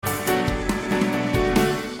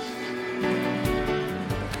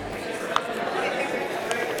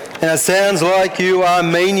And it sounds like you are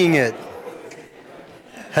meaning it.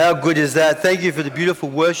 How good is that? Thank you for the beautiful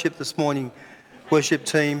worship this morning, worship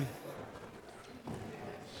team.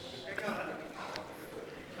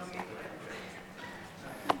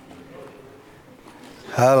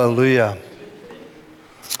 Hallelujah.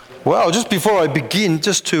 Well, just before I begin,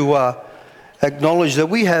 just to acknowledge that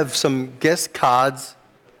we have some guest cards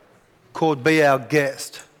called Be Our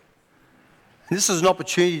Guest. And this is an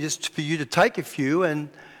opportunity just for you to take a few and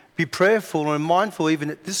be prayerful and mindful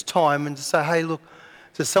even at this time and to say, hey, look,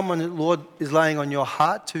 there's someone that the Lord is laying on your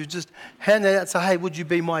heart to just hand that out and say, hey, would you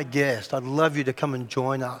be my guest? I'd love you to come and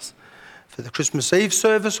join us for the Christmas Eve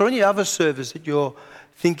service or any other service that you're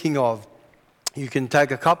thinking of. You can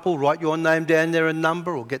take a couple, write your name down there and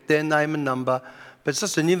number, or get their name and number. But it's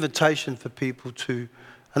just an invitation for people to,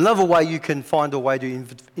 another way you can find a way to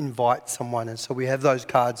invite someone. And so we have those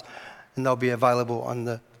cards and they'll be available on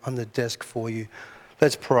the desk for you.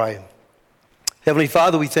 Let's pray. Heavenly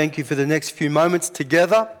Father, we thank you for the next few moments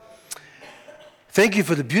together. Thank you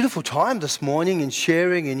for the beautiful time this morning in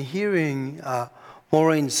sharing and hearing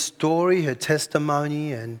Maureen's story, her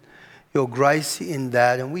testimony, and your grace in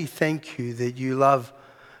that. And we thank you that you love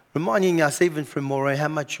reminding us, even from Maureen, how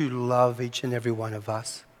much you love each and every one of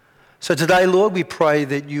us. So today, Lord, we pray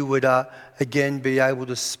that you would again be able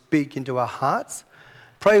to speak into our hearts.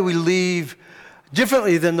 Pray we leave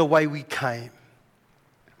differently than the way we came.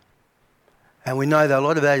 And we know that a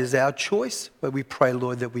lot of that is our choice, but we pray,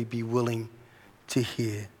 Lord, that we be willing to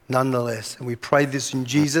hear nonetheless. And we pray this in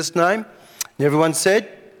Jesus' name. And everyone said,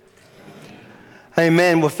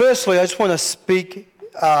 Amen. Well, firstly, I just want to speak.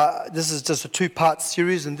 This is just a two-part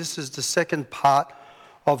series, and this is the second part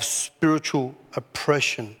of spiritual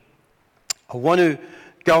oppression. I want to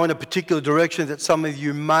go in a particular direction that some of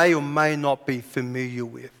you may or may not be familiar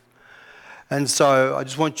with. And so I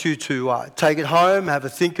just want you to take it home, have a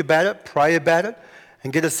think about it, pray about it,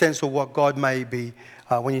 and get a sense of what God may be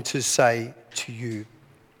wanting to say to you.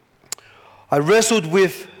 I wrestled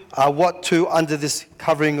with what to, under this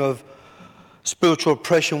covering of spiritual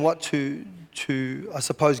oppression, what to I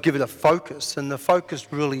suppose, give it a focus. And the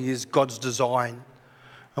focus really is God's design.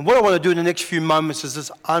 And what I want to do in the next few moments is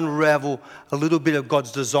just unravel a little bit of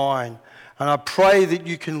God's design. And I pray that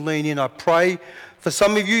you can lean in. I pray for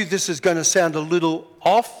some of you this is going to sound a little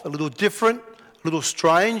off, a little different, a little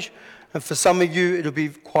strange. And for some of you it'll be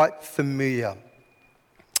quite familiar.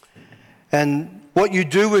 And what you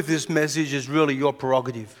do with this message is really your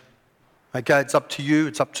prerogative. Okay, it's up to you,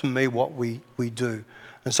 it's up to me what we do.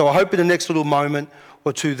 And so I hope in the next little moment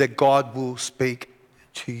or two that God will speak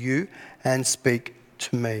to you and speak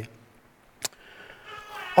to me.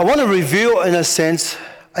 I want to reveal, in a sense,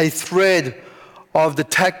 a thread of the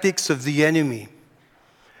tactics of the enemy.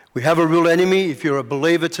 We have a real enemy. If you're a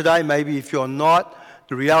believer today, maybe if you're not,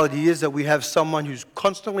 the reality is that we have someone who's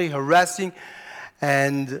constantly harassing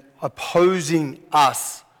and opposing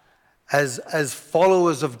us as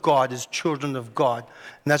followers of God, as children of God.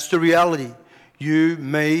 And that's the reality. You,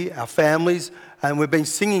 me, our families, and we've been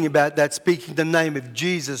singing about that, speaking the name of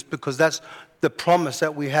Jesus, because that's the promise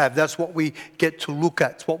that we have. That's what we get to look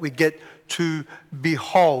at. It's what we get to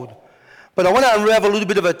behold. But I want to unravel a little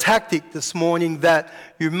bit of a tactic this morning that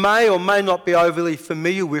you may or may not be overly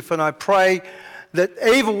familiar with, and I pray that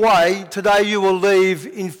either way, today you will leave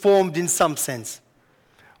informed in some sense.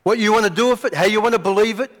 What you want to do with it, how you want to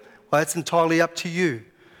believe it, well, that's entirely up to you.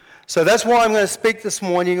 So that's why I'm going to speak this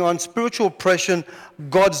morning on spiritual oppression,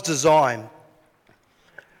 God's design.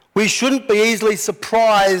 We shouldn't be easily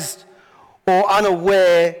surprised or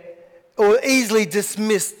unaware or easily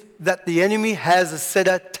dismissed that the enemy has a set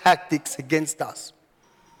of tactics against us.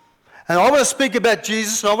 And I want to speak about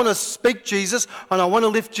Jesus, and I want to speak Jesus, and I want to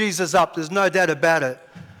lift Jesus up. There's no doubt about it.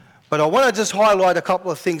 But I want to just highlight a couple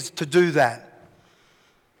of things to do that.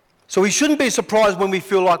 So we shouldn't be surprised when we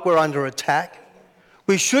feel like we're under attack.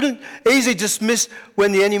 We shouldn't easily dismiss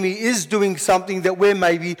when the enemy is doing something that we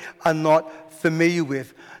maybe are not familiar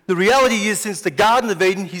with. The reality is, since the Garden of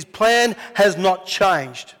Eden, his plan has not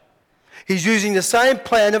changed. He's using the same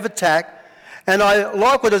plan of attack. And I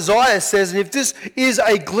like what Isaiah says, and if this is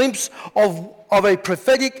a glimpse of a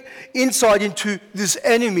prophetic insight into this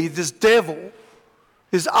enemy, this devil,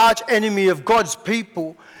 this arch enemy of God's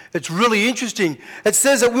people, it's really interesting. It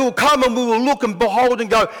says that we will come and we will look and behold and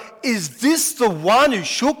go, is this the one who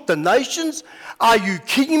shook the nations? Are you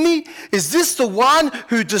kidding me? Is this the one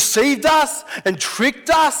who deceived us and tricked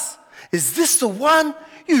us? Is this the one?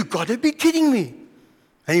 You've got to be kidding me.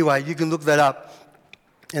 Anyway, you can look that up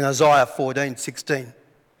in Isaiah 14:16.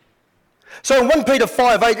 So in 1 Peter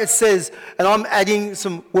 5:8 it says, and I'm adding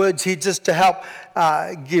some words here just to help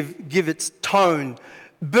give its tone.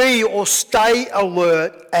 Be or stay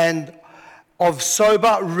alert and of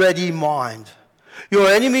sober, ready mind. Your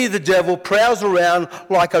enemy, the devil, prowls around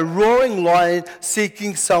like a roaring lion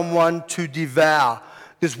seeking someone to devour.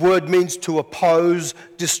 This word means to oppose,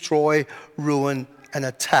 destroy, ruin, and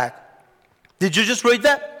attack. Did you just read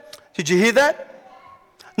that? Did you hear that?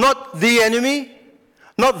 Not the enemy,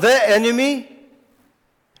 not their enemy,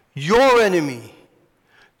 your enemy.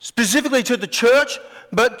 Specifically to the church,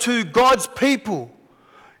 but to God's people.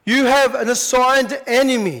 You have an assigned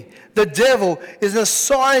enemy. The devil is an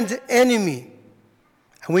assigned enemy.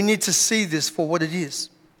 And we need to see this for what it is.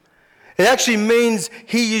 It actually means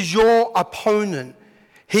he is your opponent.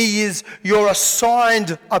 He is your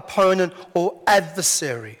assigned opponent or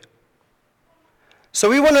adversary. So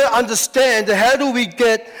we want to understand, how do we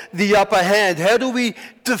get the upper hand? How do we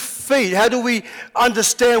defeat? How do we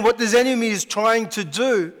understand what this enemy is trying to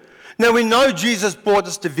do? Now we know Jesus brought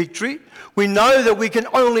us to victory. We know that we can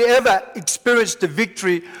only ever experience the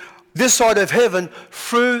victory this side of heaven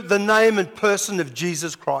through the name and person of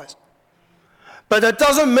Jesus Christ. But that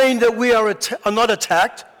doesn't mean that we are not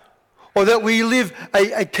attacked or that we live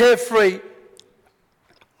a carefree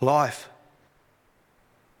life.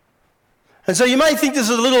 And so you may think this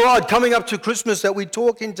is a little odd coming up to Christmas that we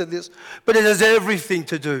talk into this, but it has everything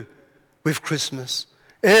to do with Christmas.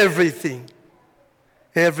 Everything.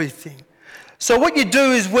 Everything. So what you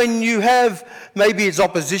do is when you have, maybe it's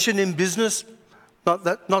opposition in business,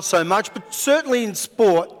 not so much, but certainly in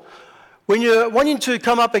sport, when you're wanting to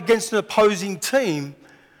come up against an opposing team,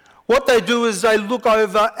 what they do is they look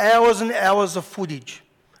over hours and hours of footage.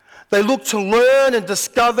 They look to learn and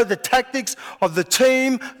discover the tactics of the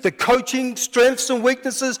team, the coaching, strengths and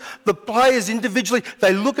weaknesses, the players individually.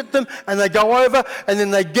 They look at them and they go over, and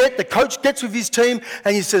then the coach gets with his team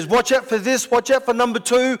and he says, watch out for this, watch out for number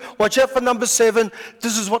 2, watch out for number 7.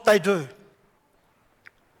 This is what they do.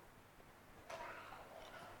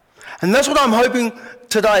 And that's what I'm hoping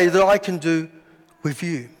today that I can do with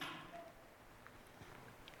you.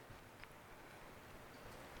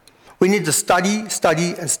 We need to study,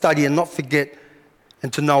 and not forget,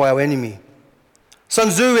 and to know our enemy. Sun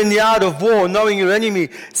Tzu, in The Art of War, Knowing Your Enemy,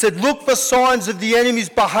 said, look for signs of the enemy's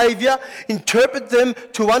behavior, interpret them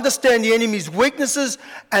to understand the enemy's weaknesses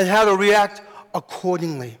and how to react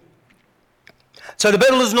accordingly. So the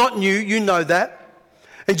battle is not new, you know that.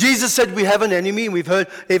 And Jesus said we have an enemy, and we've heard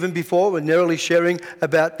even before, we're narrowly sharing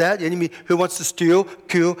about that, the enemy who wants to steal,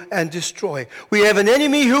 kill, and destroy. We have an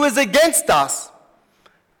enemy who is against us.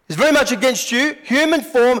 It's very much against you, human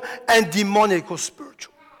form and demonic or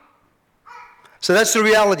spiritual. So that's the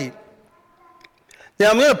reality. Now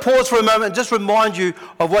I'm going to pause for a moment and just remind you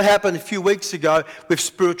of what happened a few weeks ago with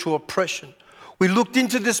spiritual oppression. We looked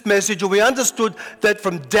into this message and we understood that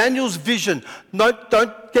from Daniel's vision,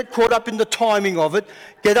 don't get caught up in the timing of it,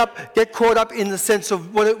 get caught up in the sense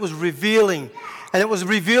of what it was revealing. And it was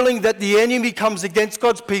revealing that the enemy comes against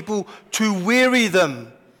God's people to weary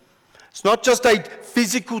them. It's not just a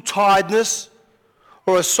physical tiredness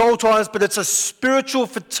or a soul tiredness, but it's a spiritual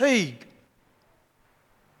fatigue.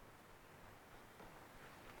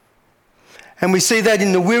 And we see that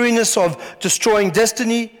in the weariness of destroying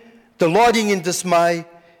destiny, delighting in dismay,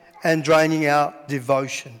 and draining our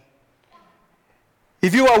devotion.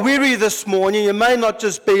 If you are weary this morning, it may not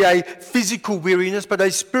just be a physical weariness, but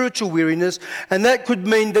a spiritual weariness, and that could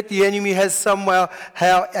mean that the enemy has somehow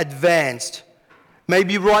advanced.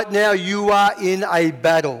 Maybe right now you are in a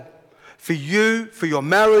battle for you, for your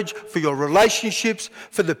marriage, for your relationships,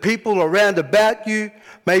 for the people around about you,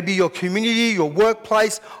 maybe your community, your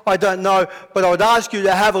workplace, I don't know. But I would ask you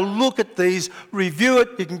to have a look at these, review it.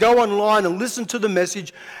 You can go online and listen to the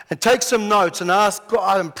message and take some notes and ask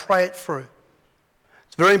God and pray it through.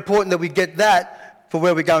 It's very important that we get that for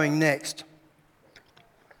where we're going next.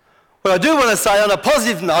 What I do want to say on a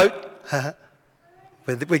positive note,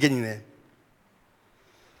 we're getting there,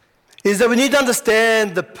 is that we need to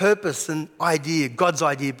understand the purpose and idea, God's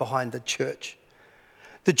idea behind the church.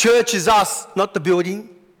 The church is us, not the building.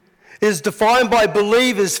 It is defined by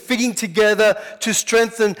believers fitting together to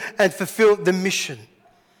strengthen and fulfill the mission.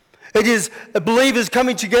 It is believers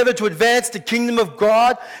coming together to advance the kingdom of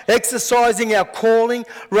God, exercising our calling,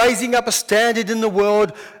 raising up a standard in the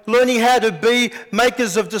world, learning how to be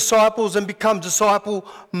makers of disciples and become disciple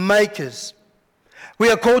makers. We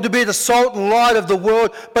are called to be the salt and light of the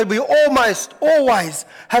world, but we almost always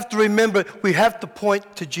have to remember we have to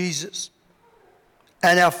point to Jesus.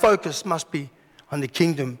 And our focus must be on the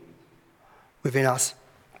kingdom within us.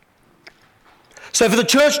 So for the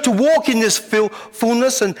church to walk in this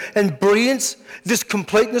fullness and brilliance, this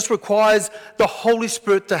completeness requires the Holy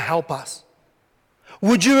Spirit to help us.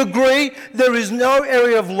 Would you agree there is no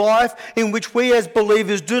area of life in which we as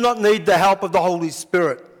believers do not need the help of the Holy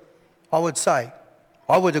Spirit? I would say,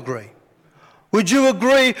 I would agree. Would you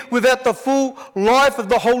agree without the full life of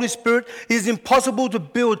the Holy Spirit it is impossible to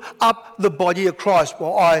build up the body of Christ?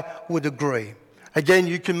 Well, I would agree. Again,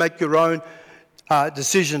 you can make your own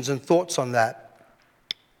decisions and thoughts on that.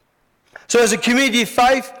 So as a community of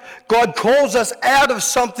faith, God calls us out of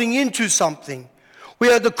something into something. We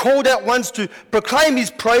are the called out ones to proclaim his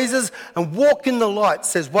praises and walk in the light,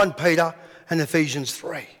 says 1 Peter and Ephesians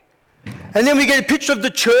 3. And then we get a picture of the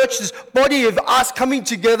church, this body of us coming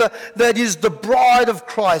together that is the bride of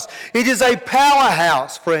Christ. It is a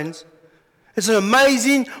powerhouse, friends. It's an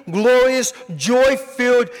amazing, glorious,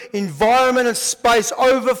 joy-filled environment and space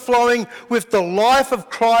overflowing with the life of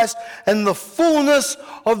Christ and the fullness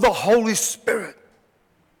of the Holy Spirit.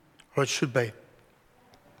 Or it should be.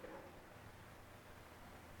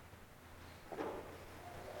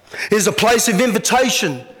 It is a place of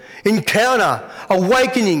invitation, encounter,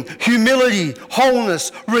 awakening, humility,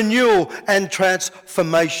 wholeness, renewal, and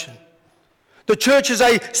transformation. The church is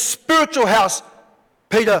a spiritual house,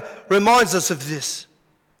 Peter reminds us of this,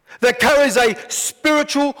 that carries a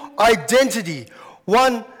spiritual identity,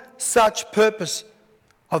 one such purpose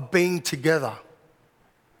of being together.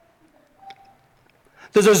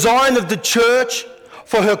 The design of the church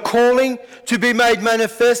for her calling to be made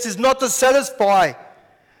manifest is not to satisfy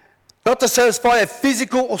a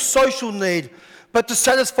physical or social need, but to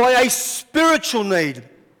satisfy a spiritual need.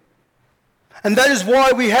 And that is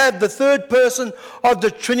why we have the third person of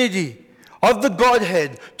the Trinity, of the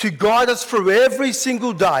Godhead, to guide us through every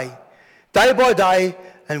single day by day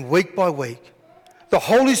and week by week. The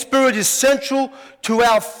Holy Spirit is central to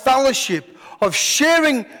our fellowship of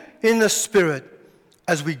sharing in the Spirit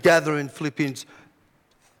as we gather in Philippians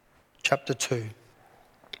chapter 2.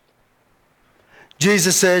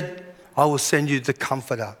 Jesus said, I will send you the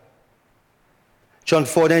Comforter. John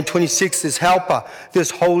 14:26, this Helper,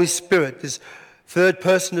 this Holy Spirit, this third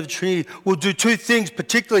person of the Trinity will do two things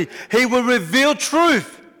particularly. He will reveal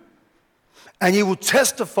truth and he will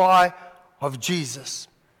testify of Jesus.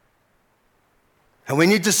 And we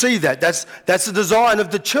need to see that. That's the design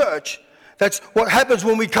of the church. That's what happens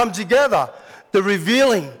when we come together. The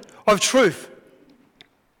revealing of truth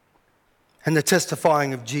and the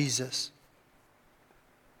testifying of Jesus.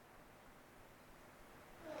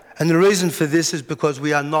 And the reason for this is because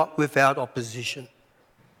we are not without opposition.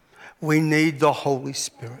 We need the Holy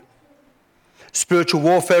Spirit. Spiritual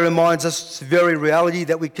warfare reminds us the very reality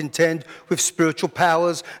that we contend with spiritual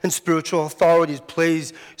powers and spiritual authorities.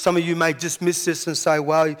 Please, some of you may dismiss this and say,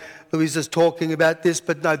 well, Louisa's talking about this,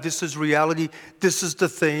 but no, this is reality. This is the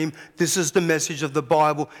theme. This is the message of the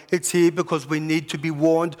Bible. It's here because we need to be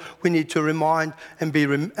warned. We need to remind and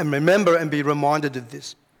remember and be reminded of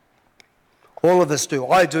this. All of us do.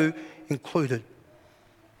 I do, included.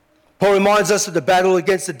 Paul reminds us that the battle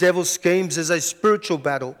against the devil's schemes is a spiritual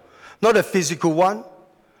battle, not a physical one.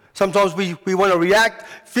 Sometimes we want to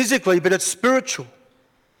react physically, but it's spiritual.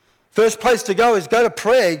 First place to go is go to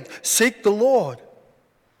prayer, seek the Lord.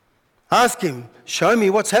 Ask him, show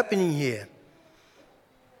me what's happening here.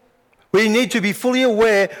 We need to be fully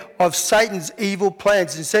aware of Satan's evil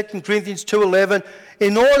plans. In 2 Corinthians 2:11,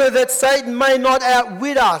 in order that Satan may not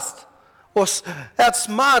outwit us or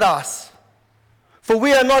outsmart us. For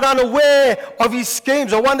we are not unaware of his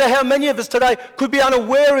schemes. I wonder how many of us today could be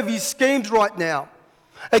unaware of his schemes right now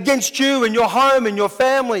against you and your home and your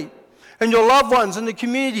family and your loved ones and the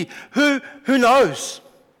community. Who knows?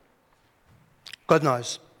 God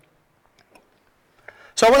knows.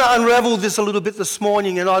 So I want to unravel this a little bit this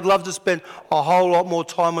morning, and I'd love to spend a whole lot more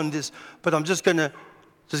time on this, but I'm just going to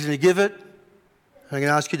give it, and I'm going to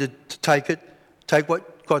ask you to take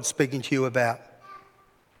what God's speaking to you about.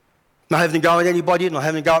 I'm not having to go at anybody, I'm not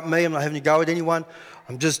having to go at me, I'm not having to go at anyone.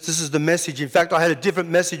 This is the message. In fact, I had a different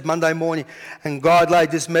message Monday morning, and God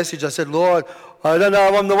laid this message. I said, Lord, I don't know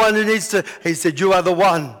if I'm the one who needs to. He said, you are the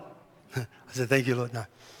one. I said, thank you, Lord. No.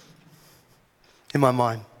 In my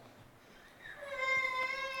mind.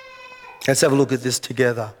 Let's have a look at this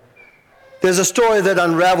together. There's a story that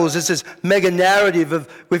unravels. It's this mega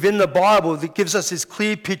narrative within the Bible that gives us this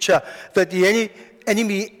clear picture that the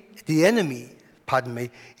enemy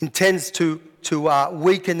intends to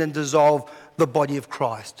weaken and dissolve the body of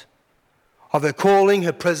Christ, of her calling,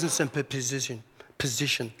 her presence, and her position.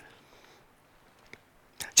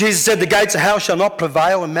 Jesus said, the gates of hell shall not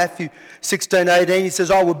prevail. In Matthew 16:18, he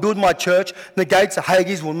says, I will build my church, and the gates of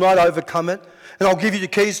Hades will not overcome it. And I'll give you the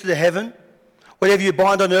keys to the heaven. Whatever you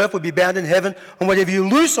bind on earth will be bound in heaven, and whatever you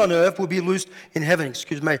loose on earth will be loosed in heaven.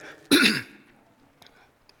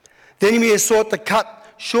 The enemy has sought to cut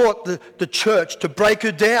short the church, to break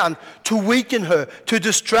her down, to weaken her, to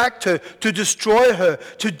distract her, to destroy her,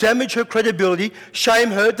 to damage her credibility, shame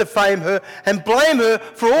her, defame her, and blame her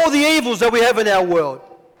for all the evils that we have in our world.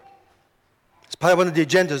 It's part of one of the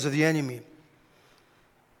agendas of the enemy.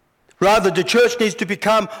 Rather, the church needs to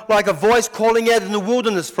become like a voice calling out in the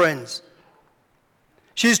wilderness, friends.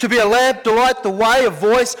 She is to be a lamp to light the way, a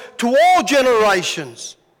voice to all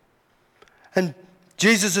generations. And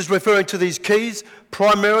Jesus is referring to these keys.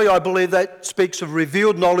 Primarily, I believe that speaks of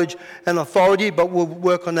revealed knowledge and authority, but we'll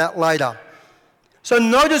work on that later. So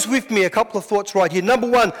notice with me a couple of thoughts right here. Number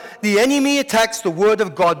one, the enemy attacks the word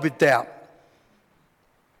of God with doubt.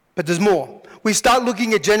 But there's more. We start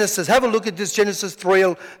looking at Genesis. Have a look at this, Genesis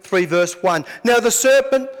 3 verse 1. Now the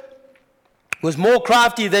serpent was more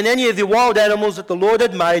crafty than any of the wild animals that the Lord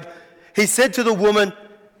had made. He said to the woman,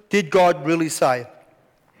 did God really say?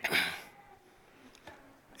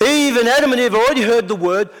 Eve and Adam and Eve already heard the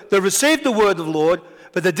word. They received the word of the Lord.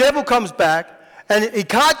 But the devil comes back and he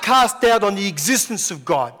can't cast doubt on the existence of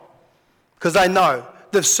God because they know,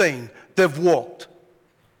 they've seen, they've walked.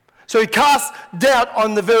 So he casts doubt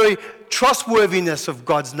on the very trustworthiness of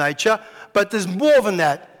God's nature. But there's more than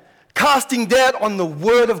that. Casting doubt on the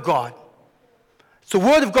word of God. So the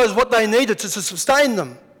word of God is what they needed to sustain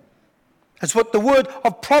them. That's what the word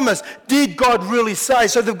of promise. Did God really say?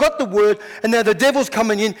 So they've got the word, and now the devil's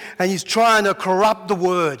coming in and he's trying to corrupt the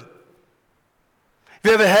word. Have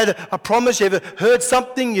you ever had a promise? You ever heard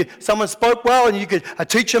something? Someone spoke well, and a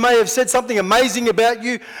teacher may have said something amazing about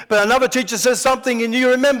you, but another teacher says something and you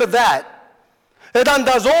remember that. It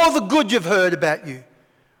undoes all the good you've heard about you.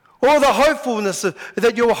 All the hopefulness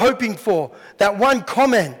that you were hoping for. That one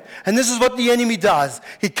comment. And this is what the enemy does.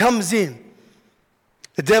 He comes in.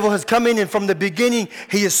 The devil has come in, and from the beginning,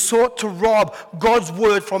 he has sought to rob God's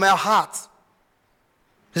word from our hearts.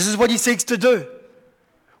 This is what he seeks to do.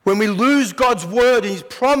 When we lose God's word and his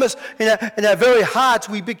promise in our very hearts,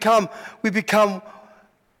 we become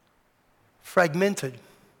fragmented,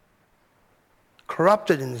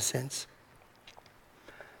 corrupted in a sense.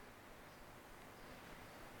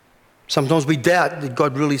 Sometimes we doubt, did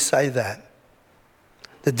God really say that?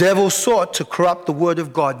 The devil sought to corrupt the word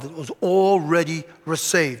of God that was already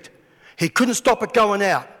received. He couldn't stop it going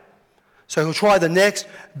out. So he'll try the next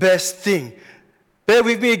best thing. Bear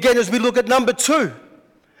with me again as we look at number 2.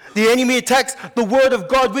 The enemy attacks the word of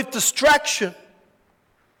God with distraction.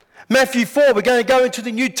 Matthew 4, we're going to go into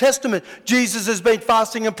the New Testament. Jesus has been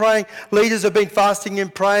fasting and praying. Leaders have been fasting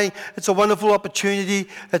and praying. It's a wonderful opportunity.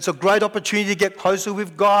 It's a great opportunity to get closer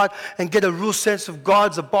with God and get a real sense of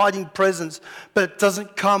God's abiding presence. But it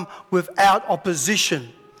doesn't come without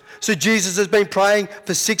opposition. So Jesus has been praying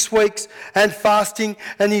for 6 weeks and fasting,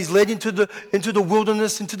 and he's led into the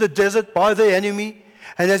wilderness, into the desert by the enemy.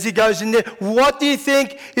 And as he goes in there, what do you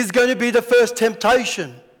think is going to be the first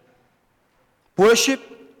temptation? Worship?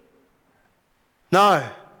 No.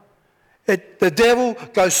 The devil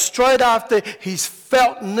goes straight after his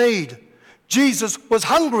felt need. Jesus was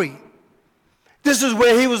hungry. This is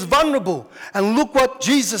where he was vulnerable. And look what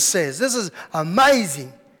Jesus says. This is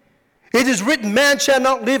amazing. It is written, man shall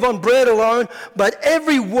not live on bread alone, but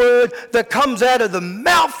every word that comes out of the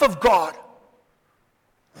mouth of God.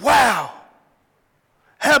 Wow.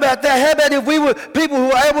 How about that? How about if we were people who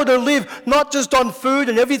were able to live not just on food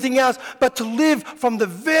and everything else, but to live from the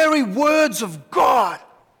very words of God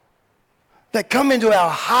that come into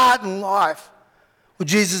our heart and life? Well,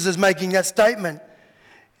 Jesus is making that statement.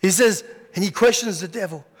 He says, and he questions the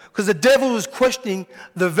devil, because the devil is questioning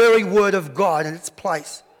the very word of God in its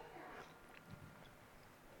place.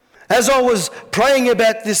 As I was praying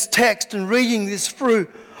about this text and reading this through,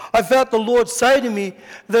 I felt the Lord say to me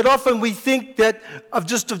that often we think that of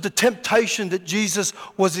the temptation that Jesus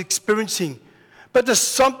was experiencing. But there's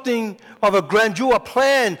something of a grandeur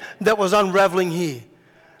plan that was unraveling here.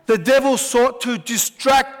 The devil sought to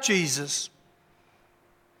distract Jesus,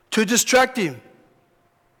 to distract him.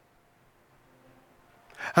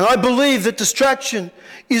 And I believe that distraction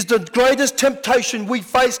is the greatest temptation we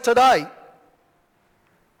face today.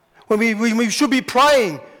 When we should be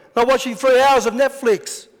praying, not watching 3 hours of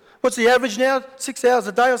Netflix. What's the average now? 6 hours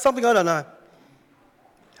a day or something? I don't know.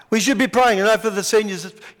 We should be praying. I know for the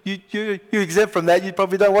seniors, you're exempt from that. You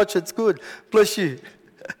probably don't watch it. It's good. Bless you.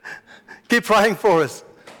 Keep praying for us.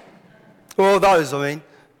 All those, I mean.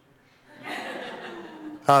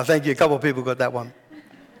 Oh, thank you. A couple of people got that one.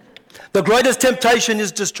 The greatest temptation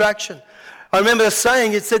is distraction. I remember a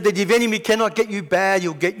saying, it said that if enemy cannot get you bad,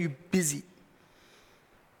 he'll get you busy.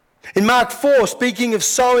 In Mark 4, speaking of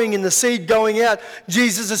sowing and the seed going out,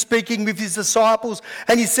 Jesus is speaking with his disciples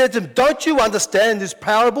and he said to them, don't you understand this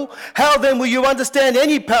parable? How then will you understand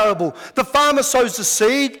any parable? The farmer sows the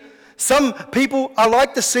seed. Some people are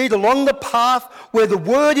like the seed along the path where the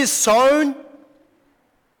word is sown.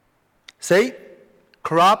 See?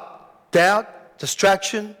 Corrupt, doubt,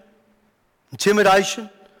 distraction, intimidation.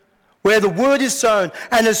 Where the word is sown,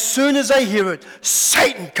 and as soon as they hear it,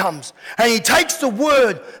 Satan comes and he takes the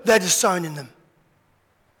word that is sown in them.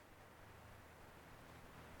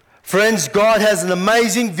 Friends, God has an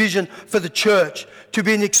amazing vision for the church to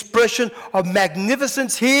be an expression of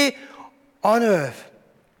magnificence here on earth,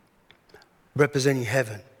 representing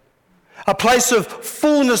heaven. A place of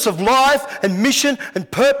fullness of life and mission and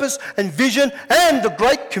purpose and vision and the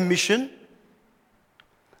Great Commission.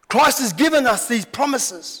 Christ has given us these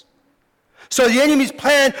promises. So the enemy's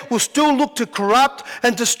plan will still look to corrupt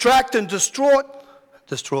and distract and destroy.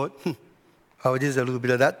 Oh, it is a little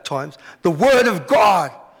bit of that at times. The word of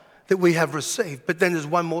God that we have received. But then there's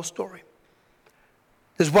one more story.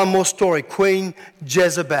 There's one more story. Queen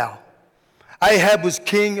Jezebel. Ahab was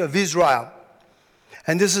king of Israel.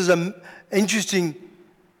 And this is an interesting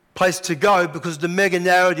place to go because the mega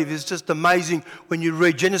narrative is just amazing when you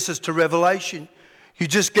read Genesis to Revelation. You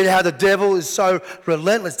just get how the devil is so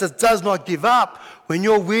relentless, just does not give up. When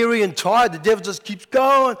you're weary and tired, the devil just keeps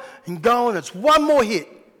going and going. It's one more hit.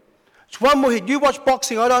 It's one more hit. You watch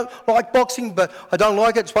boxing. I don't like boxing, but I don't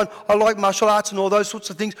like it. I like martial arts and all those sorts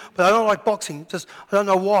of things, but I don't like boxing. I don't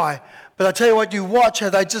know why. But I tell you what, you watch how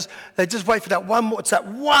they just wait for that one more. It's that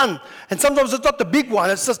one. And sometimes it's not the big one.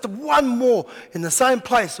 It's just the one more in the same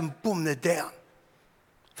place, and boom, they're down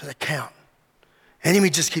for the count.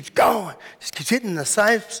 Enemy just keeps going, just keeps hitting the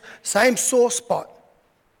same sore spot.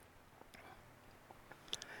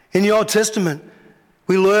 In the Old Testament,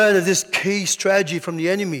 we learn of this key strategy from the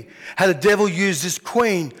enemy, how the devil used this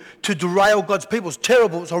queen to derail God's people. It's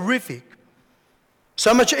terrible, it's horrific.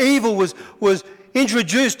 So much evil was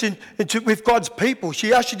introduced with God's people.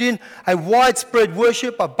 She ushered in a widespread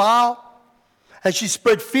worship of Baal, and she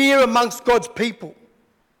spread fear amongst God's people.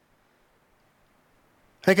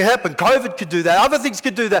 It can happen. COVID could do that. Other things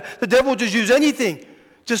could do that. The devil will just use anything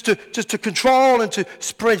just to control and to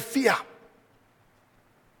spread fear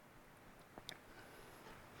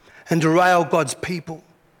and derail God's people.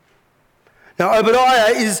 Now,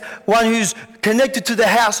 Obadiah is one who's connected to the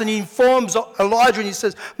house, and he informs Elijah and he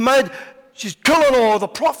says, mate, she's killing all the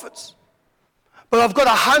prophets. But I've got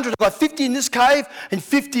 100. I've got 50 in this cave and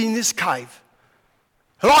 50 in this cave.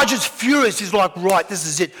 Elijah's furious. He's like, right, this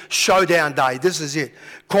is it. Showdown day. This is it.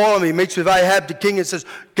 Call him. He meets with Ahab, the king, and says,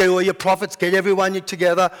 get all your prophets, get everyone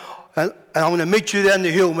together, and I'm going to meet you down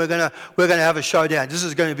the hill, and we're going to have a showdown. This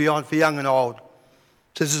is going to be on for young and old.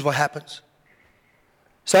 So this is what happens.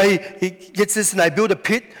 So he gets this, and they build a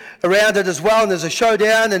pit around it as well, and there's a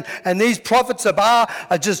showdown, and these prophets of Baal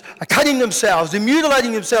are cutting themselves and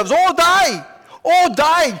mutilating themselves all day. All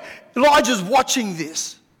day. Elijah's watching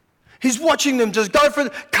this. He's watching them just go for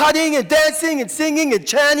cutting and dancing and singing and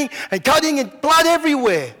chanting and cutting and blood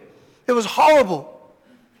everywhere. It was horrible.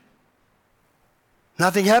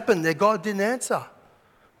 Nothing happened. Their God didn't answer.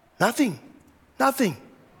 Nothing.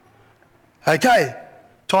 Okay,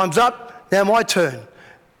 time's up. Now my turn.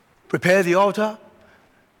 Prepare the altar.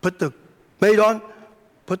 Put the meat on.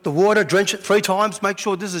 Put the water. Drench it 3 times. Make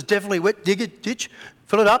sure this is definitely wet. Dig it, ditch.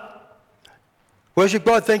 Fill it up. Worship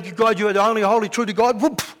God, thank you, God, you are the only holy, true to God.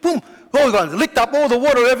 Boom, boom, all gone, licked up all the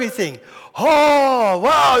water, everything. Oh,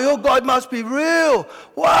 wow, your God must be real.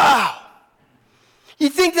 Wow. You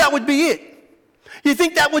think that would be it. You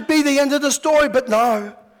think that would be the end of the story, but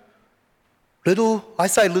no. I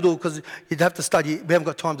say little because you'd have to study, we haven't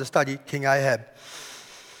got time to study King Ahab.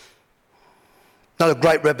 Not a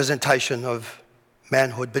great representation of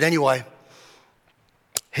manhood, but anyway,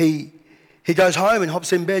 he goes home and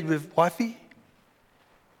hops in bed with wifey.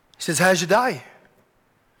 He says, how's your day?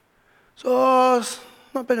 So, it's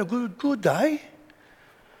not been a good day.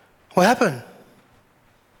 What happened?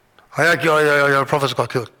 Your prophets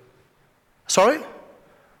got killed. Sorry?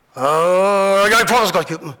 Your prophets got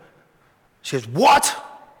killed. She says, what?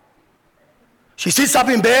 She sits up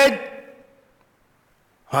in bed.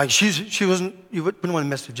 She wasn't, you wouldn't want to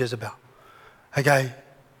mess with Jezebel. Okay,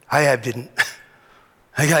 Ahab didn't.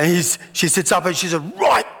 Okay, she sits up and she said,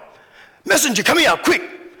 right, messenger, come here, quick.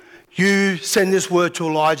 You send this word to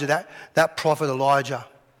Elijah, that prophet Elijah.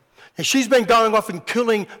 And she's been going off and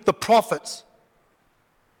killing the prophets.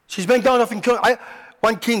 She's been going off and killing,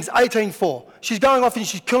 1 Kings 18:4. She's going off and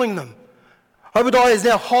she's killing them. Obadiah is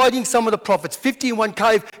now hiding some of the prophets, 50 in one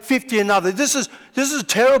cave, 50 in another. This is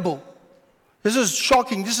terrible. This is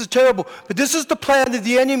shocking. This is terrible. But this is the plan of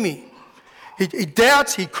the enemy. He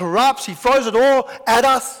doubts, he corrupts, he throws it all at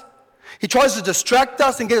us. He tries to distract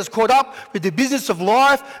us and get us caught up with the business of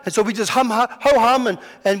life. And so we just ho-hum,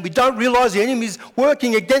 and we don't realize the enemy's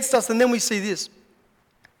working against us. And then we see this.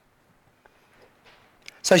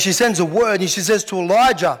 So she sends a word and she says to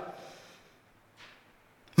Elijah,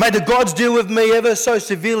 "May the gods deal with me ever so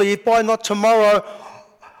severely if by not tomorrow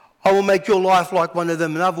I will make your life like one of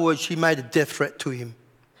them." In other words, she made a death threat to him.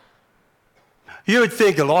 You would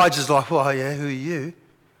think Elijah's like, "Well, yeah, who are you?"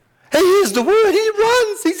 He hears the word, he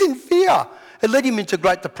runs, he's in fear. It led him into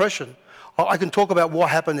Great Depression. I can talk about what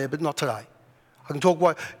happened there, but not today. I can talk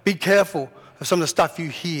about, be careful of some of the stuff you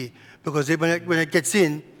hear, because when it gets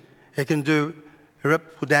in, it can do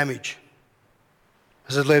irreparable damage.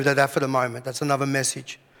 Let's just leave that for the moment. That's another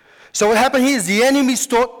message. So what happened here is the enemy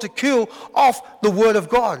sought to kill off the word of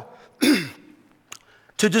God,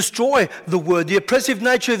 to destroy the word. The oppressive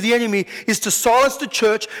nature of the enemy is to silence the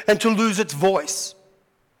church and to lose its voice.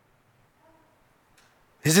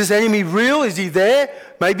 Is this enemy real? Is he there?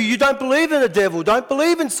 Maybe you don't believe in the devil, don't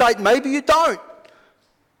believe in Satan. Maybe you don't.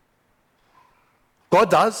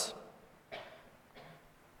 God does.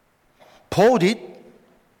 Paul did.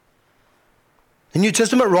 The New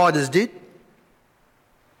Testament writers did.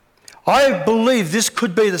 I believe this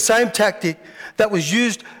could be the same tactic that was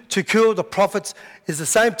used to kill the prophets, is the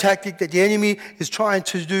same tactic that the enemy is trying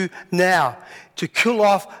to do now, to kill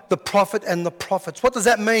off the prophet and the prophets. What does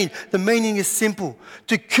that mean? The meaning is simple: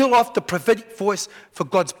 to kill off the prophetic voice for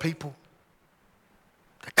God's people.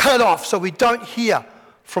 To cut it off so we don't hear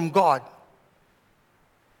from God.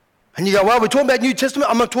 And you go, "Well, we're talking about New Testament."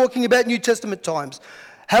 I'm not talking about New Testament times.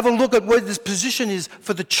 Have a look at where this position is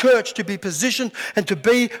for the church to be positioned and to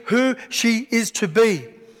be who she is to be.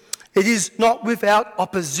 It is not without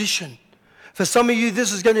opposition. For some of you,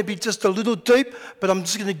 this is going to be just a little deep, but I'm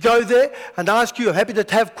just going to go there and ask you. I'm happy to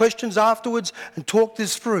have questions afterwards and talk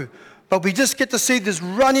this through. But we just get to see this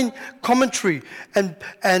running commentary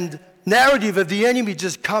and narrative of the enemy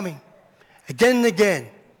just coming again and again.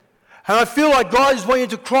 And I feel like God is wanting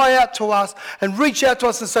to cry out to us and reach out to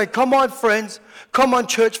us and say, "Come on, friends. Come on,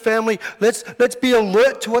 church family. Let's be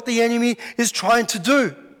alert to what the enemy is trying to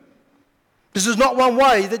do." This is not one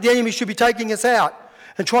way that the enemy should be taking us out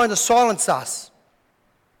and trying to silence us.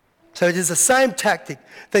 So it is the same tactic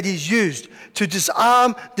that is used to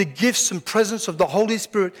disarm the gifts and presence of the Holy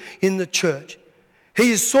Spirit in the church.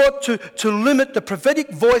 He is sought to limit the prophetic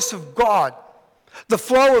voice of God, the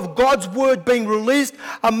flow of God's word being released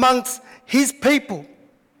amongst his people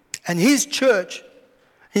and his church.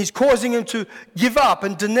 He's causing him to give up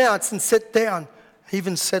and denounce and set down,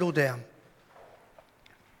 even settle down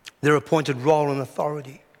their appointed role and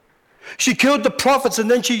authority. She killed the prophets, and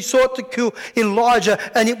then she sought to kill Elijah,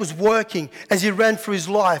 and it was working as he ran for his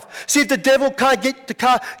life. See, if the devil can't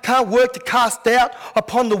work to cast doubt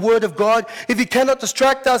upon the word of God, if he cannot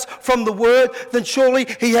distract us from the word, then surely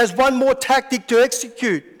he has one more tactic to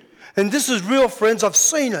execute. And this is real, friends. I've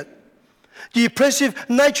seen it. The oppressive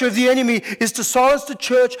nature of the enemy is to silence the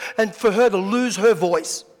church and for her to lose her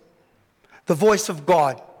voice, the voice of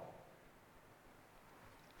God.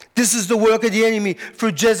 This is the work of the enemy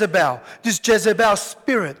through Jezebel. This Jezebel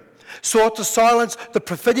spirit sought to silence the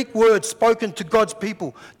prophetic word spoken to God's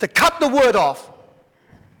people, to cut the word off.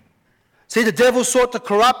 See, the devil sought to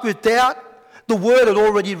corrupt with doubt the word it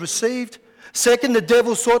already received. Second, the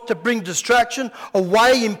devil sought to bring distraction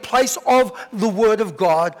away in place of the word of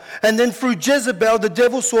God. And then through Jezebel, the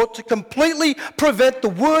devil sought to completely prevent the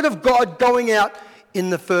word of God going out in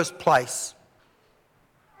the first place.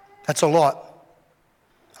 That's a lot.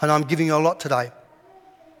 And I'm giving you a lot today.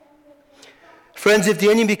 Friends, if the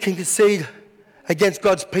enemy can concede against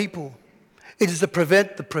God's people, it is to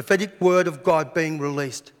prevent the prophetic word of God being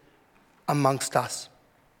released amongst us.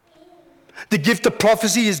 The gift of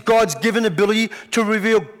prophecy is God's given ability to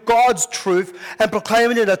reveal God's truth and proclaim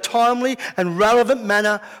it in a timely and relevant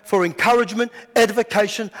manner for encouragement,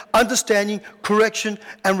 edification, understanding, correction,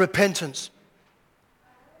 and repentance.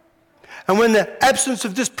 And when the absence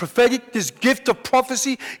of this gift of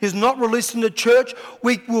prophecy is not released in the church,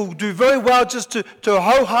 we will do very well just to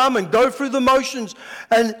ho-hum and go through the motions.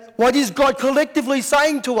 And what is God collectively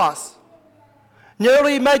saying to us?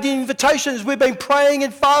 Nearly made the invitation as we've been praying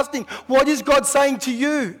and fasting. What is God saying to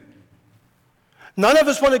you? None of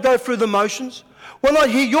us want to go through the motions. We're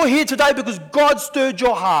not here. You're here today because God stirred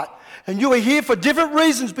your heart. And you are here for different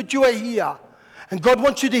reasons, but you are here. And God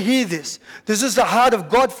wants you to hear this. This is the heart of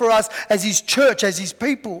God for us as his church, as his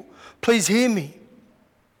people. Please hear me.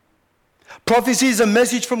 Prophecy is a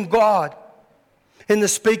message from God in the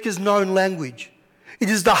speaker's known language. It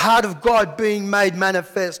is the heart of God being made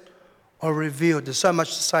manifest or revealed. There's so much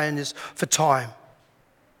to say in this for time.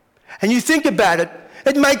 And you think about it,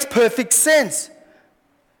 it makes perfect sense.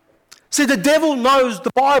 See, the devil knows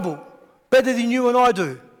the Bible better than you and I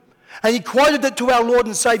do. And he quoted it to our Lord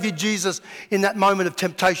and Saviour Jesus in that moment of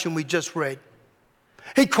temptation we just read.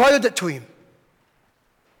 He quoted it to him.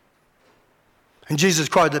 And Jesus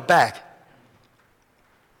quoted it back.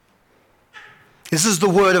 This is the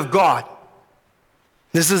Word of God.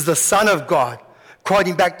 This is the Son of God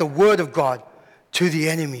quoting back the Word of God to the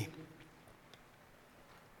enemy.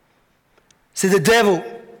 See, the devil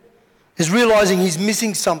is realizing he's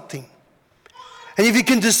missing something. And if he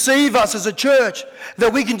can deceive us as a church,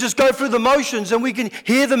 that we can just go through the motions and we can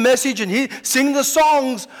hear the message and sing the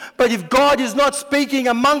songs, but if God is not speaking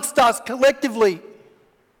amongst us collectively,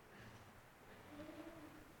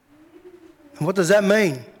 and what does that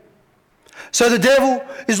mean? So the devil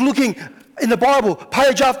is looking in the Bible,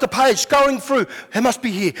 page after page, going through. It must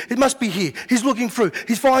be here. It must be here. He's looking through.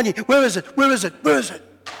 He's finding, where is it? Where is it? Where is it?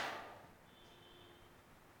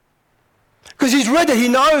 Because he's read it. He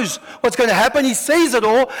knows what's going to happen. He sees it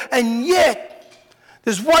all. And yet,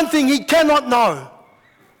 there's one thing he cannot know.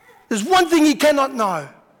 There's one thing he cannot know.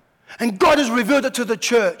 And God has revealed it to the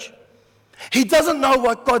church. He doesn't know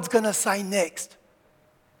what God's going to say next.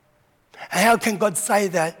 And how can God say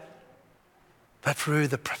that? But through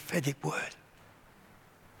the prophetic word.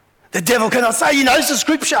 The devil cannot say, he knows the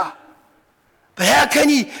scripture. But how can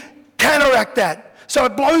he counteract that? So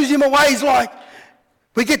it blows him away. He's like,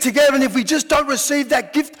 we get together, and if we just don't receive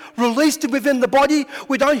that gift released within the body,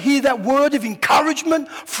 we don't hear that word of encouragement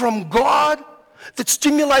from God that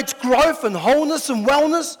stimulates growth and wholeness and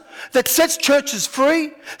wellness, that sets churches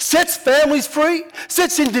free, sets families free,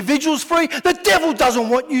 sets individuals free. The devil doesn't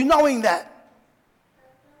want you knowing that.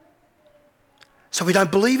 So we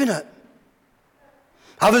don't believe in it.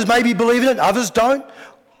 Others maybe believe in it, others don't.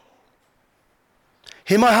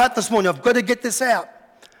 Hear my heart this morning. I've got to get this out.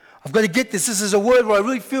 I've got to get this. This is a word where I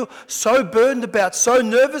really feel so burdened about, so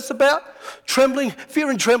nervous about, trembling,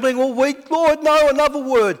 fear and trembling all week. Lord, no, another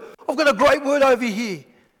word. I've got a great word over here.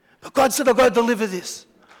 But God said I've got to deliver this.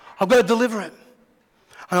 I've got to deliver it.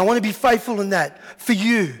 And I want to be faithful in that for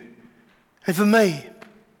you and for me.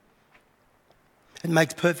 It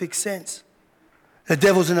makes perfect sense. The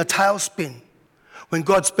devil's in a tailspin. When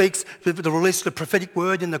God speaks the release of the prophetic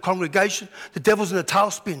word in the congregation, the devil's in a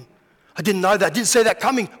tailspin. I didn't know that. I didn't see that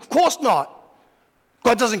coming. Of course not.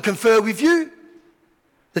 God doesn't confer with you.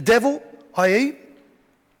 The devil, i.e.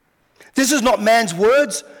 This is not man's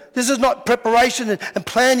words. This is not preparation and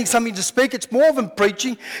planning something to speak. It's more than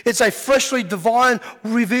preaching. It's a freshly divine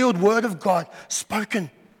revealed word of God,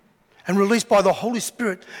 spoken and released by the Holy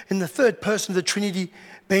Spirit in the third person of the Trinity,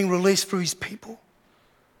 being released through his people.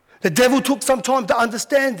 The devil took some time to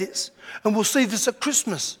understand this, and we'll see this at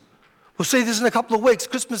Christmas. We'll see this in a couple of weeks,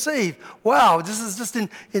 Christmas Eve. Wow, this is just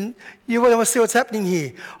you want to see what's happening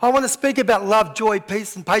here. I want to speak about love, joy,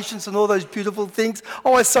 peace, and patience and all those beautiful things.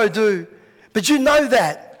 Oh, I so do. But you know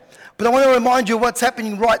that. But I want to remind you of what's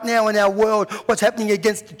happening right now in our world, what's happening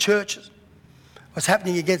against the churches, what's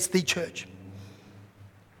happening against the church.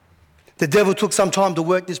 The devil took some time to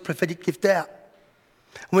work this prophetic gift out.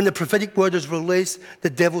 When the prophetic word is released, the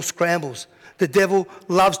devil scrambles. The devil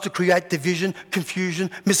loves to create division,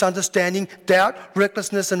 confusion, misunderstanding, doubt,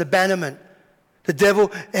 recklessness, and abandonment. The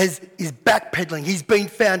devil is backpedaling. He's been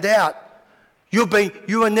found out.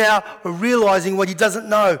 You are now realizing what he doesn't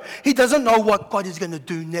know. He doesn't know what God is going to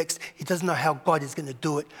do next. He doesn't know how God is going to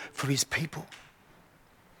do it for his people.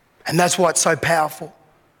 And that's why it's so powerful.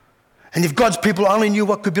 And if God's people only knew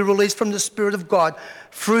what could be released from the Spirit of God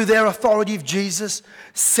through their authority of Jesus,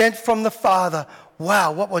 sent from the Father,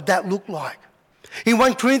 wow, what would that look like? In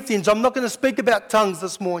 1 Corinthians, I'm not going to speak about tongues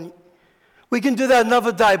this morning. We can do that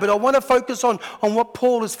another day, but I want to focus on what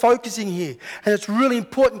Paul is focusing here. And it's really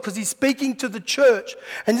important because he's speaking to the church.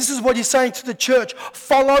 And this is what he's saying to the church.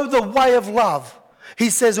 Follow the way of love. He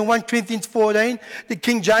says in 1 Corinthians 14, the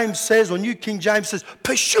King James says, or New King James says,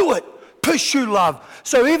 pursue it. Pursue love.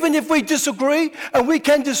 So even if we disagree, and we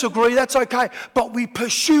can disagree, that's okay. But we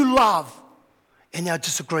pursue love in our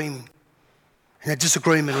disagreement. In our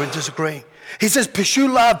disagreement or in disagreeing. He says pursue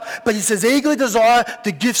love, but he says eagerly desire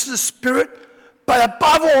the gifts of the Spirit, but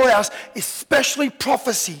above all else, especially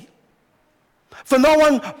prophecy. For no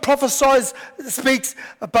one prophesies,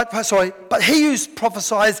 but he who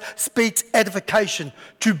prophesies speaks edification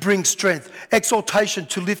to bring strength, exaltation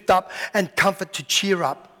to lift up, and comfort to cheer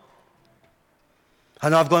up. I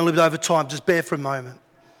know I've gone a little bit over time, just bear for a moment.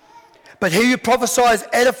 But he who prophesies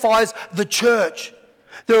edifies the church.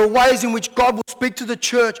 There are ways in which God will speak to the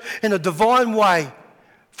church in a divine way.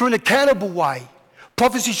 for an accountable way.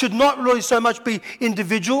 Prophecy should not really so much be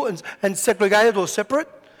individual and segregated or separate.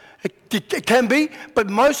 It can be, but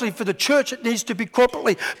mostly for the church it needs to be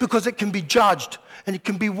corporately, because it can be judged and it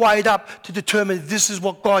can be weighed up to determine if this is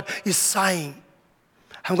what God is saying.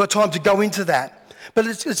 I haven't got time to go into that, but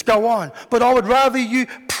let's go on. But I would rather you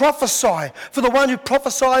prophesy, for the one who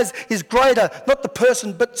prophesies is greater, not the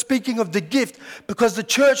person, but speaking of the gift, because the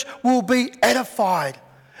church will be edified.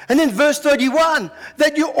 And then verse 31,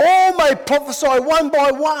 that you all may prophesy one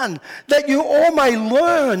by one, that you all may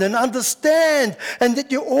learn and understand, and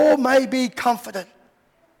that you all may be comforted.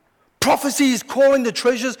 Prophecy is calling the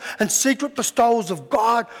treasures and secret bestowals of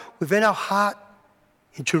God within our heart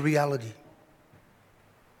into reality.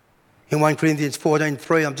 In 1 Corinthians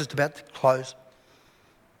 14:3, I'm just about to close.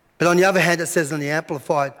 But on the other hand, it says in the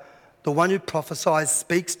Amplified, the one who prophesies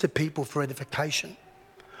speaks to people for edification.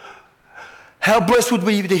 How blessed would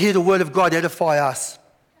we be to hear the word of God edify us?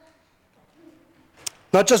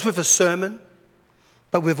 Not just with a sermon,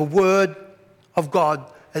 but with a word of God,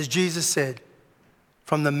 as Jesus said,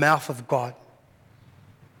 from the mouth of God.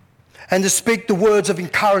 And to speak the words of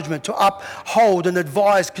encouragement, to uphold and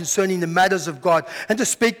advise concerning the matters of God, and to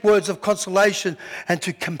speak words of consolation and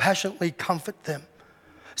to compassionately comfort them.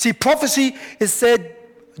 See, prophecy is said,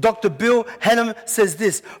 Dr. Bill Hannum says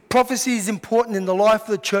this, prophecy is important in the life of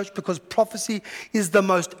the church because prophecy is the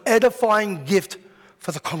most edifying gift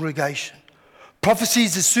for the congregation. Prophecy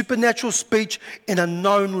is a supernatural speech in a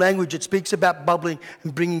known language. It speaks about bubbling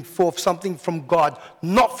and bringing forth something from God,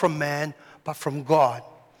 not from man, but from God.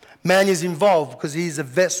 Man is involved because he is a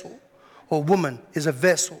vessel, or woman is a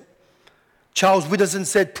vessel. Charles Widdowson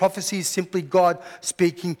said, prophecy is simply God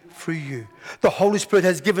speaking through you. The Holy Spirit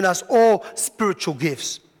has given us all spiritual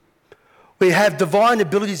gifts. We have divine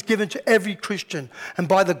abilities given to every Christian, and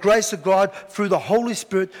by the grace of God, through the Holy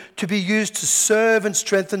Spirit, to be used to serve and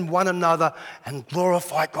strengthen one another and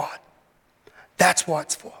glorify God. That's what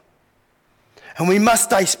it's for. And we must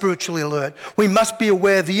stay spiritually alert. We must be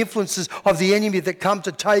aware of the influences of the enemy that come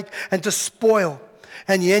to take and to spoil.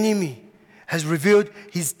 And the enemy has revealed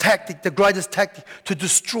his tactic, the greatest tactic, to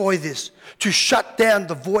destroy this, to shut down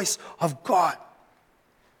the voice of God.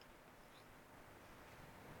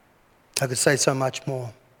 I could say so much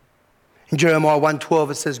more. In Jeremiah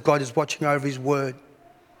 1:12 it says God is watching over his word.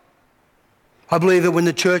 I believe that when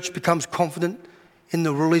the church becomes confident in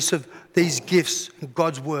the release of these gifts in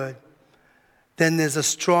God's word, then there's a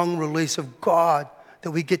strong release of God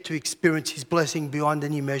that we get to experience his blessing beyond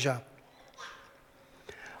any measure.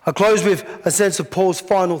 I close with a sense of Paul's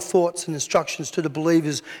final thoughts and instructions to the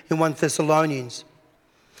believers in 1 Thessalonians.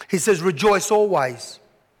 He says, rejoice always,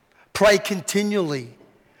 pray continually,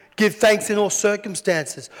 give thanks in all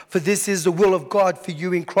circumstances, for this is the will of God for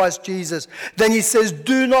you in Christ Jesus. Then he says,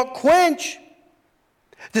 do not quench.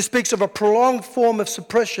 This speaks of a prolonged form of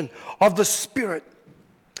suppression of the Spirit.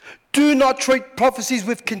 Do not treat prophecies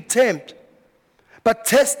with contempt, but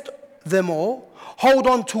test them all. Hold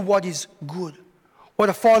on to what is good. What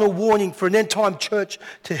a final warning for an end-time church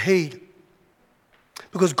to heed.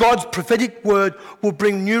 Because God's prophetic word will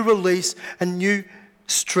bring new release and new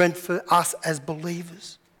strength for us as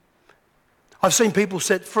believers. I've seen people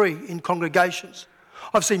set free in congregations.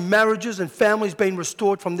 I've seen marriages and families being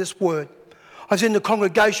restored from this word. I've seen the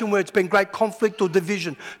congregation where it's been great conflict or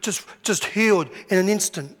division just healed in an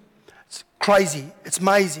instant. It's crazy. It's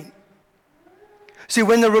amazing. See,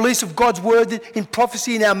 when the release of God's word in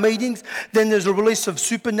prophecy in our meetings, then there's a release of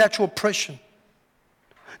supernatural oppression.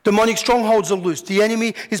 Demonic strongholds are loosed. The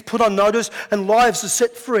enemy is put on notice and lives are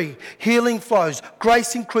set free. Healing flows.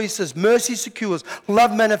 Grace increases. Mercy secures.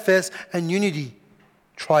 Love manifests and unity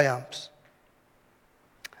triumphs.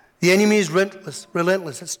 The enemy is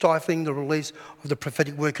relentless at stifling the release of the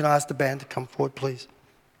prophetic word. Can I ask the band to come forward, please?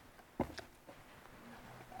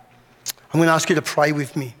 I'm going to ask you to pray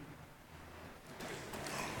with me.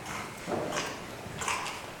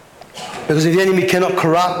 Because if the enemy cannot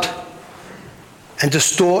corrupt and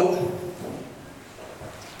distort,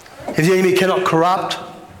 if the enemy cannot corrupt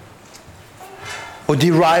or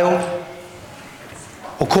derail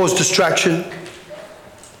or cause distraction,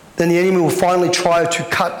 then the enemy will finally try to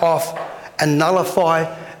cut off and nullify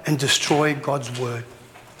and destroy God's word.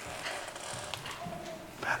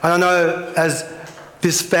 And I know as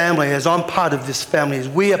this family, as I'm part of this family, as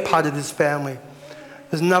we are part of this family,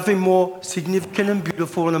 there's nothing more significant and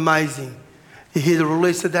beautiful and amazing to hear the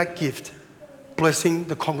release of that gift, blessing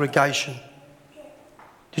the congregation.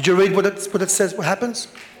 Did you read what it says, what happens?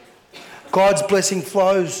 God's blessing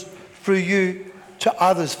flows through you to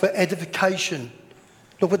others for edification.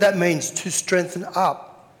 Look what that means, to strengthen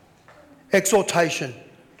up. Exhortation,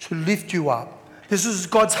 to lift you up. This is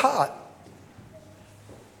God's heart.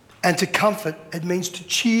 And to comfort, it means to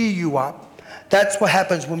cheer you up. That's what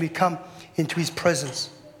happens when we come into his presence.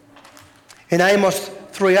 In Amos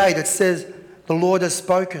 3:8 it says, the Lord has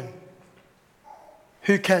spoken.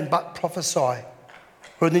 Who can but prophesy?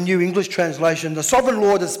 Or in the New English translation, the sovereign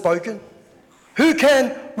Lord has spoken. Who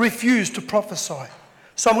can refuse to prophesy?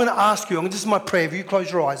 So I'm going to ask you, this is my prayer. If you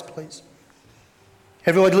close your eyes, please.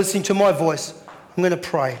 Everyone listening to my voice, I'm going to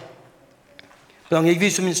pray. But I'm going to give you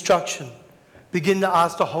some instruction. Begin to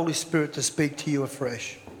ask the Holy Spirit to speak to you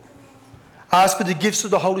afresh. Ask for the gifts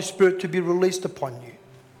of the Holy Spirit to be released upon you.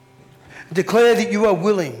 Declare that you are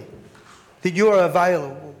willing, that you are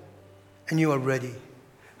available, and you are ready.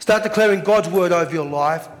 Start declaring God's word over your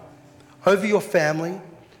life, over your family,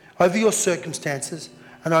 over your circumstances,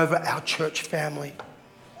 and over our church family.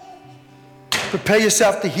 Prepare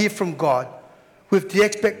yourself to hear from God with the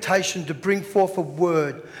expectation to bring forth a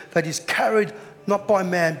word that is carried not by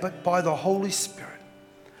man but by the Holy Spirit.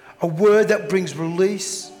 A word that brings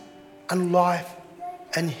release and life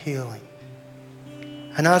and healing.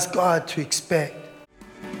 And ask God to expect